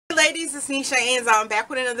Ladies, it's Nisha and I'm back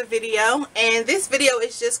with another video, and this video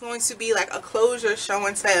is just going to be like a closure show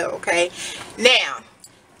and tell. Okay, now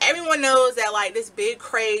everyone knows that like this big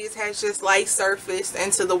craze has just like surfaced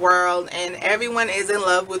into the world, and everyone is in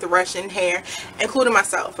love with Russian hair, including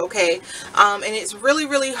myself. Okay, and it's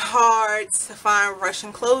really hard to find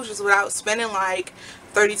Russian closures without spending like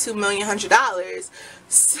 $32 million.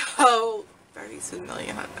 So 32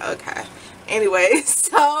 million. Okay, anyway,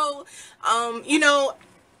 so you know,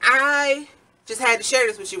 I just had to share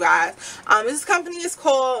this with you guys. This company is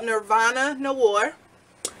called Nirvana Nour.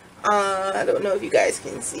 I don't know if you guys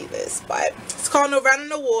can see this, but it's called Nirvana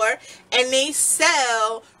Nour, and they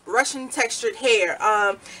sell Russian textured hair.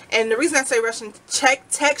 And the reason I say Russian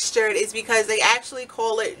textured is because they actually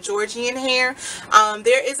call it Georgian hair.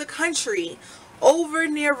 There is a country over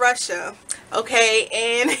near Russia, okay,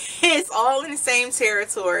 and it's all in the same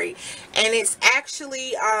territory, and it's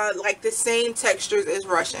actually like the same textures as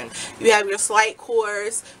Russian. You have your slight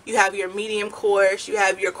coarse, you have your medium coarse, you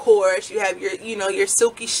have your coarse, you have your, you know, your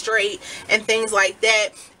silky straight and things like that.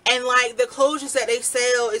 And like the closures that they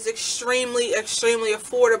sell is extremely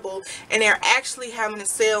affordable, and they're actually having a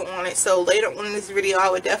sale on it. So later on in this video I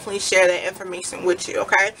would definitely share that information with you.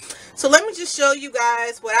 Okay, so let me just show you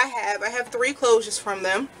guys what I have. I have 3 closures from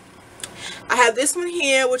them. I have this one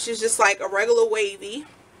here, which is just like a regular wavy.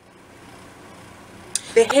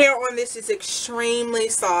 The hair on this is extremely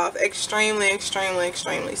soft, extremely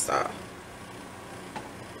soft.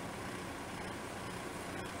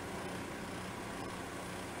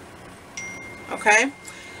 Okay,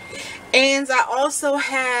 and I also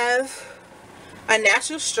have a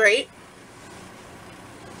natural straight.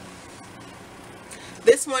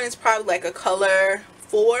 This one is probably like a color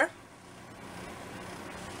 4.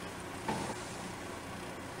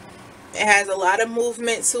 It has a lot of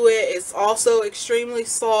movement to it. It's also extremely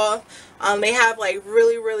soft. They have like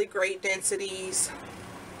really great densities.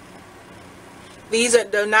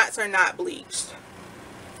 The knots are not bleached,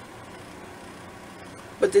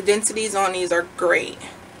 but the densities on these are great.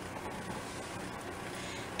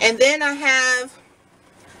 And then I have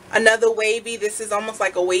another wavy. This is almost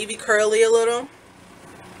like a wavy curly a little.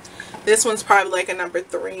 This one's probably like a number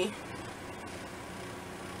 3.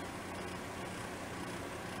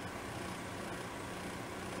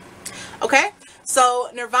 Okay, so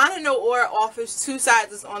Nirvana Nour offers 2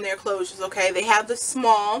 sizes on their closures. Okay, they have the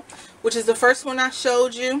small, which is the first one I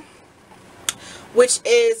showed you, which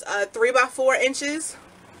is 3 by 4 inches.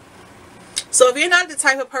 So if you're not the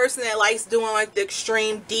type of person that likes doing like the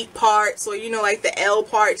extreme deep parts, or you know, like the L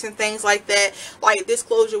parts and things like that, like this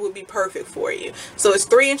closure would be perfect for you. So it's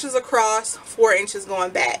 3 inches across, 4 inches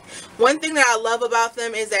going back. One thing that I love about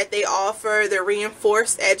them is that they offer the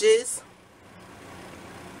reinforced edges,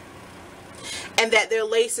 and that their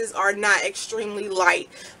laces are not extremely light.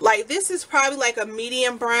 Like this is probably like a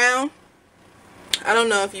medium brown. I don't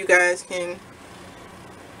know if you guys can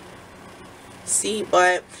see,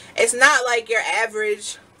 but it's not like your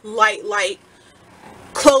average light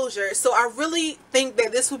closure. So I really think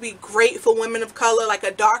that this would be great for women of color, like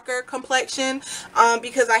a darker complexion,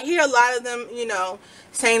 because I hear a lot of them, you know,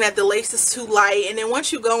 saying that the lace is too light, and then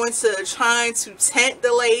once you go into trying to tint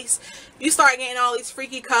the lace, you start getting all these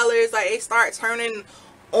freaky colors, like they start turning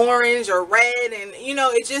orange or red, and you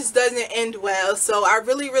know, it just doesn't end well. So I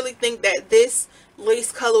really think that this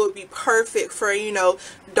lace color would be perfect for, you know,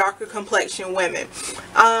 darker complexion women.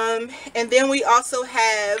 And then we also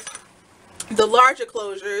have the larger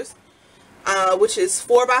closures, which is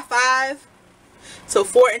 4 by 5, so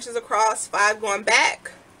 4 inches across, 5 going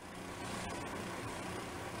back.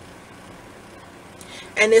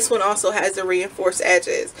 And this one also has the reinforced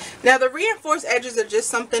edges. Now the reinforced edges are just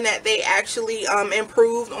something that they actually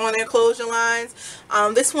improved on their closure lines.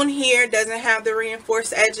 This one here doesn't have the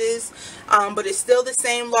reinforced edges, but it's still the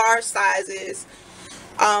same large sizes.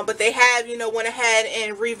 But they have, you know, went ahead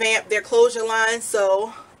and revamped their closure line,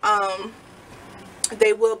 so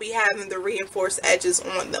they will be having the reinforced edges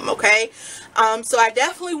on them. Okay, so I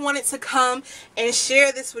definitely wanted to come and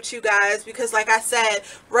share this with you guys, because like I said,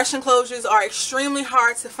 Russian closures are extremely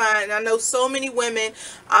hard to find, and I know so many women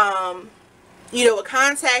you know, would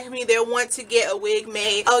contact me. They'll want to get a wig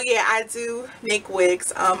made. Oh yeah, I do make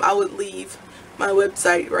wigs. I would leave my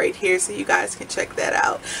website right here so you guys can check that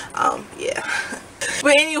out. Yeah.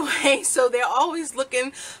 But anyway, so they're always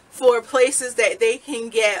looking for places that they can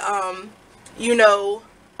get you know,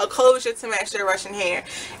 a closure to match their Russian hair.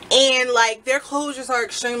 And like, their closures are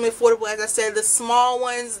extremely affordable. As I said, the small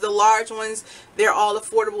ones, the large ones, they're all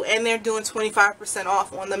affordable, and they're doing 25%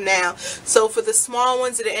 off on them now. So for the small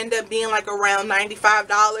ones, it'll end up being like around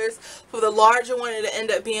 $95. For the larger one, it'll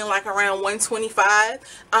end up being like around $125.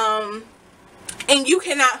 And you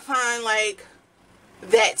cannot find like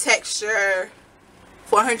that texture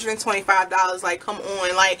for $125. Like, come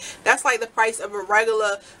on, like, that's like the price of a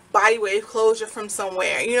regular body wave closure from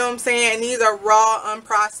somewhere, you know what I'm saying? And these are raw,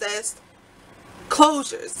 unprocessed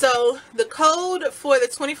closures. So the code for the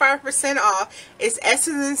 25% off is S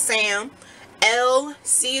as in Sam, L,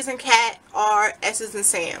 C as in cat, R, S as in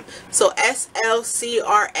Sam. So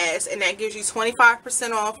SLCRS, and that gives you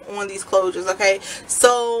 25% off on these closures. Okay,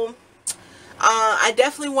 so I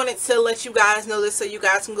definitely wanted to let you guys know this so you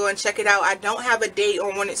guys can go and check it out. I don't have a date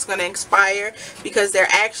on when it's going to expire, because they're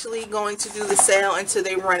actually going to do the sale until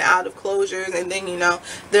they run out of closures, and then, you know,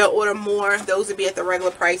 they'll order more. Those will be at the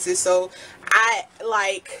regular prices. So I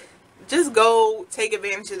like, just go take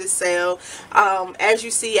advantage of this sale. As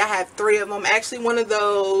you see, I have 3 of them. Actually, one of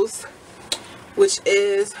those, which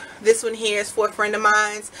is this one here, is for a friend of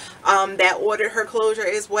mine's that ordered her closure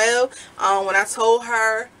as well. When I told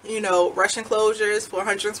her, you know, Russian closures for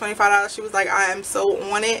 $125, she was like, I am so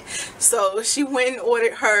on it. So she went and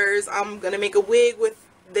ordered hers. I'm gonna make a wig with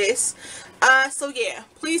this. So yeah,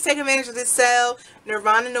 please take advantage of this sale.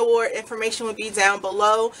 Nirvana Nour, information will be down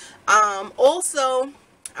below. Also,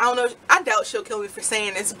 I don't know, I doubt she'll kill me for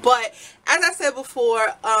saying this, but as I said before,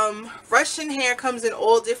 Russian hair comes in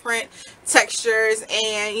all different textures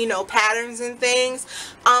and, you know, patterns and things.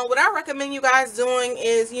 What I recommend you guys doing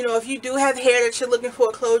is, you know, if you do have hair that you're looking for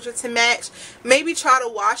a closure to match, maybe try to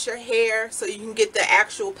wash your hair so you can get the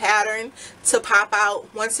actual pattern to pop out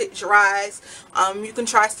once it dries. You can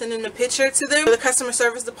try sending a picture to them, the customer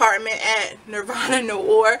service department at Nirvana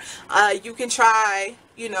Nour. You can try,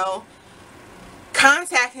 you know,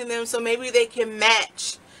 contacting them so maybe they can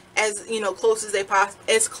match as, you know, close as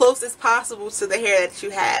possible to the hair that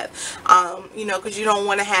you have. You know, because you don't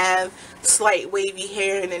want to have slight wavy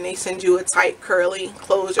hair and then they send you a tight curly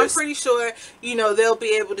closure. I'm pretty sure, you know, they'll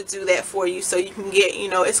be able to do that for you so you can get, you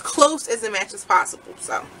know, as close as a match as possible.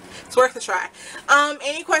 So it's worth a try.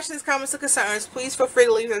 Any questions, comments, or concerns, please feel free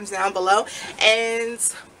to leave them down below. And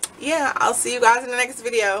yeah, I'll see you guys in the next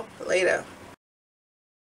video. Later.